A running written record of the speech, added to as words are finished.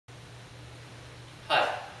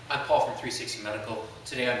360 Medical.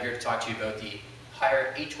 Today I'm here to talk to you about the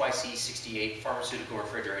Haier HYC-68 pharmaceutical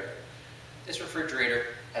refrigerator. This refrigerator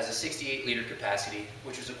has a 68 liter capacity,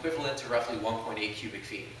 which is equivalent to roughly 1.8 cubic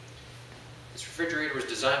feet. This refrigerator was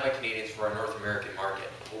designed by Canadians for our North American market.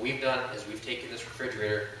 What we've done is we've taken this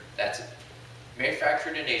refrigerator that's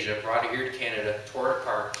manufactured in Asia, brought it here to Canada, tore it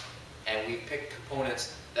apart, and we've picked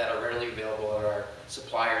components that are readily available at our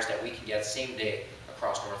suppliers that we can get same day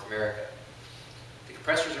across North America. The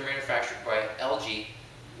compressors are manufactured by LG,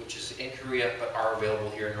 which is in Korea but are available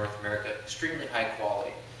here in North America, extremely high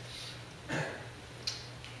quality.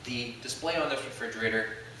 The display on this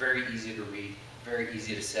refrigerator, very easy to read, very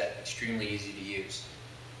easy to set, extremely easy to use.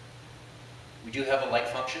 We do have a light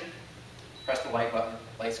function. Press the light button,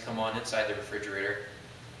 lights come on inside the refrigerator.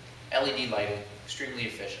 LED lighting, extremely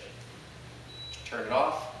efficient. Turn it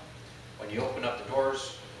off. When you open up the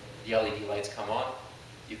doors, the LED lights come on.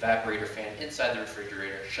 The evaporator fan inside the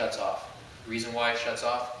refrigerator shuts off. The reason why it shuts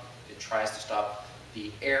off, it tries to stop the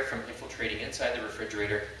air from infiltrating inside the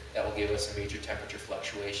refrigerator. That will give us a major temperature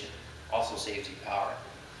fluctuation. Also saves you power.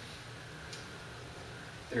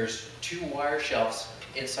 There's two wire shelves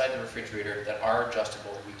inside the refrigerator that are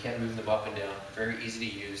adjustable. We can move them up and down, very easy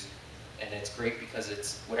to use, and it's great because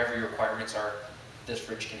it's whatever your requirements are, this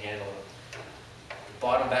fridge can handle them. The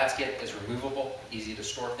bottom basket is removable, easy to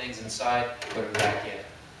store things inside, put them back in.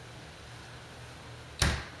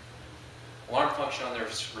 Alarm function on the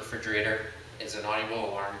refrigerator is an audible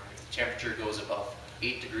alarm. If the temperature goes above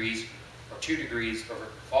 8 degrees or 2 degrees, or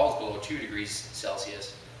falls below 2 degrees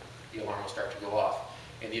Celsius, the alarm will start to go off.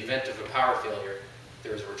 In the event of a power failure,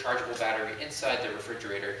 there is a rechargeable battery inside the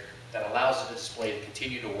refrigerator that allows the display to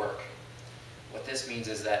continue to work. What this means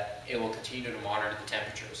is that it will continue to monitor the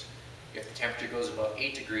temperatures. If the temperature goes above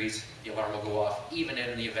 8 degrees, the alarm will go off even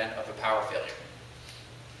in the event of a power failure.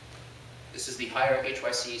 This is the Haier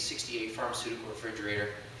HYC-68 pharmaceutical refrigerator,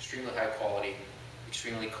 extremely high quality,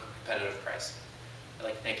 extremely competitive price. I'd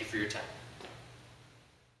like to thank you for your time.